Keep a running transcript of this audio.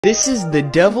This is the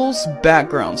devil's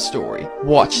background story.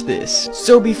 Watch this.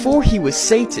 So before he was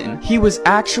Satan, he was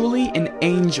actually an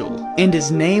angel, and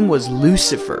his name was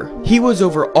Lucifer. He was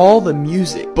over all the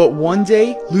music, but one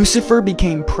day, Lucifer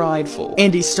became prideful,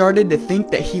 and he started to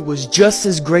think that he was just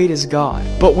as great as God.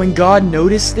 But when God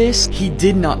noticed this, he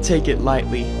did not take it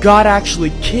lightly. God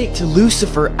actually kicked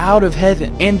Lucifer out of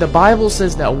heaven, and the Bible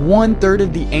says that 1/3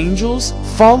 of the angels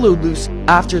followed Lucifer.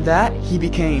 After that, he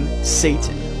became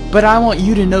Satan. But I want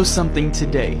you to know something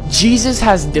today. Jesus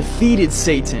has defeated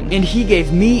Satan, and he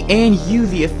gave me and you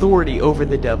the authority over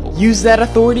the devil. Use that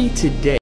authority today.